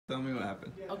Tell me what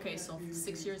happened. Okay, so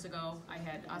 6 years ago, I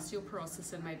had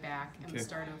osteoporosis in my back and the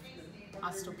start of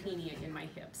osteopenia in my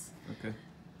hips. Okay.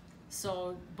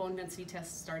 So bone density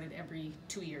tests started every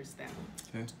 2 years then.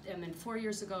 Okay. And then 4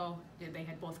 years ago, they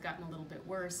had both gotten a little bit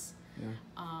worse.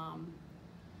 Yeah.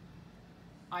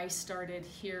 I started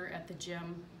here at the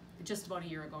gym just about a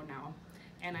year ago now,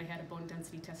 and I had a bone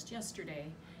density test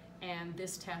yesterday. And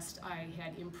this test, I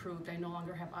had improved. I no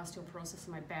longer have osteoporosis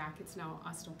in my back. It's now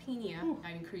osteopenia. Ooh.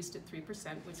 I increased it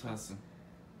 3%, which was Awesome.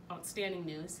 outstanding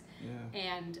news. Yeah.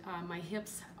 And my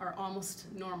hips are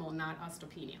almost normal, not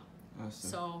osteopenia. Awesome.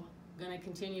 So I'm gonna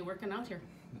continue working out here.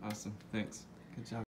 Awesome. Thanks. Good job.